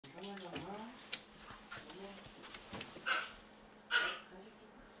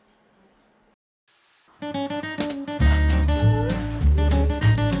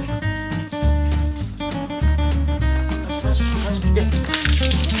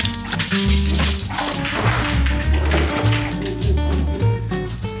간식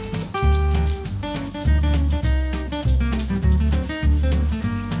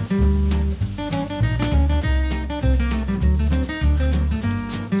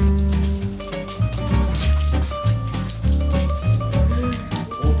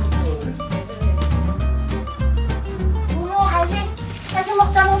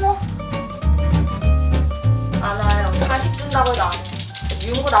먹자, 모모. 안 와요. 간식 준다고 해도 안 해.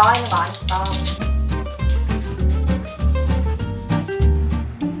 윤구 나와 있는 거 아니까.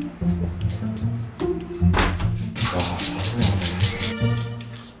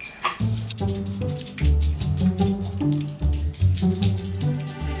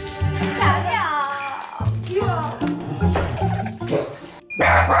 아니야. 귀여워.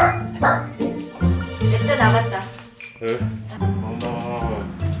 냅다 나갔다. 네? 어머.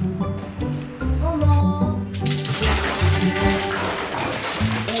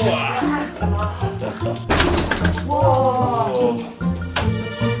 우와.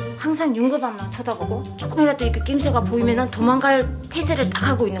 항상 윤구밥만 쳐다보고 조금이라도 이렇게 낌새가 보이면 도망갈 태세를 딱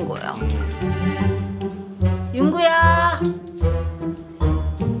하고 있는 거예요. 윤구야.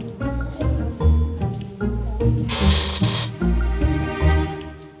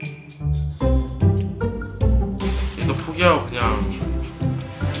 얘도 포기하고 그냥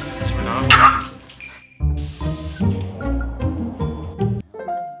집에 나갑니다.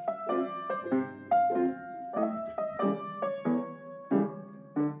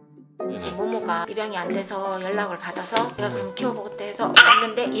 이제 모모가 입양이 안 돼서 연락을 받아서 내가 그럼 키워보겠다 해서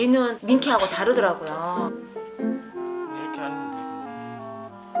왔는데 얘는 민키하고 다르더라고요. 이렇게 하는데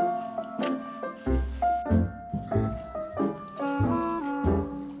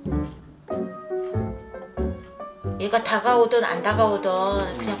얘가 다가오든 안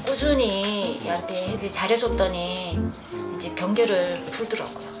다가오든 그냥 꾸준히 얘한테 잘해줬더니 이제 경계를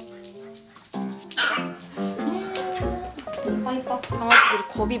풀더라고요. 강아지들이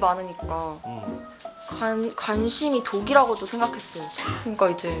겁이 많으니까 관심이 독이라고도 생각했어요. 그러니까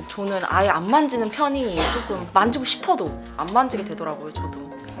이제 저는 아예 안 만지는 편이 조금 만지고 싶어도 안 만지게 되더라고요,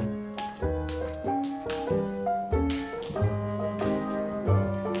 저도.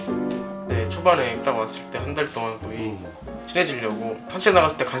 네, 초반에 딱 왔을 때 한 달 동안 거의 친해지려고 산책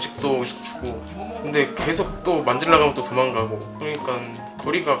나갔을 때 간식도 주고 근데 계속 또 만지려고 하면 또 도망가고 그러니까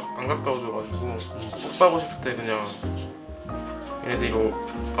거리가 안 가까워져가지고 꼭 빠고 싶을 때 그냥 얘네들이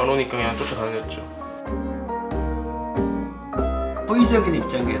안 오니까 그냥 쫓아다녔죠. 호의적인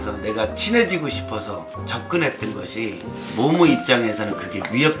입장에서 내가 친해지고 싶어서 접근했던 것이 모모 입장에서는 그게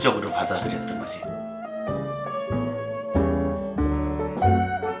위협적으로 받아들였던 거지.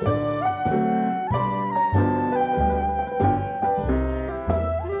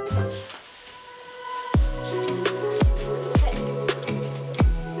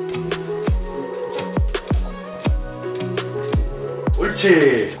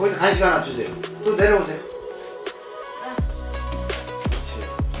 옳지. 거기서 간식 하나 주세요. 또 내려오세요.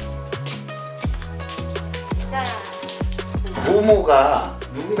 자. 모모가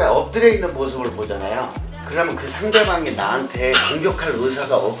누군가 엎드려 있는 모습을 보잖아요. 그러면 그 상대방이 나한테 공격할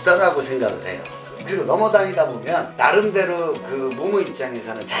의사가 없다라고 생각을 해요. 그리고 넘어다니다 보면 나름대로 그 모모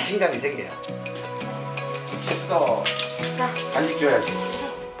입장에서는 자신감이 생겨요. 그렇지, 수도. 자. 간식 줘야지.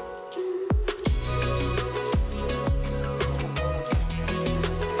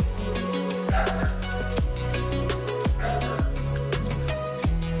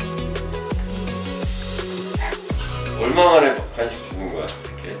 얼마 만에 간식 주는 거야?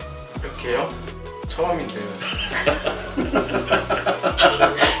 이렇게? 이렇게요? 처음인데요.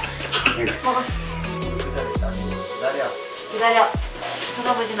 먹어. 기다려. 기다려.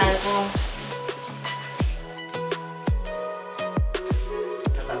 쳐다보지 말고.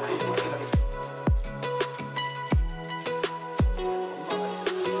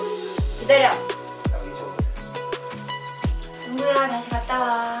 기다려. 윤구야 다시 갔다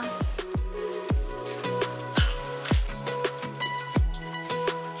와.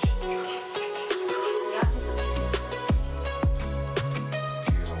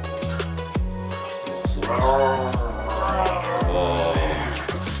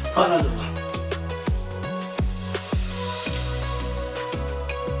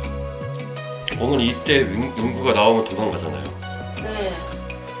 어머니 이때 윤구가 나오면 도망가잖아요. 네.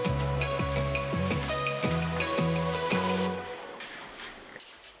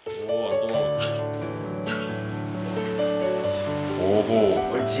 오, 안 도망갔어.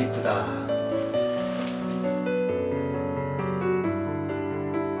 오호. 옳지, 이쁘다.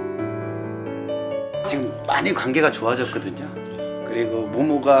 지금 많이 관계가 좋아졌거든요. 그리고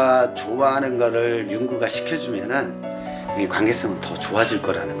모모가 좋아하는 거를 윤구가 시켜주면은 이 관계성은 더 좋아질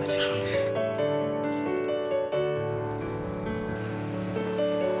거라는 거지.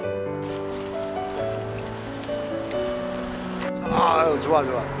 아유, 좋아.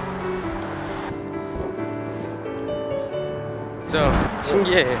 진짜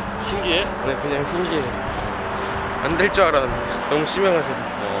신기해. 신기해? 네, 그냥 신기해. 안 될 줄 알았는데 너무 심해가지고.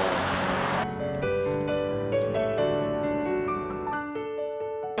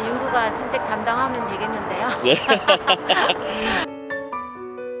 윤구가 산책 담당하면 되겠는데요?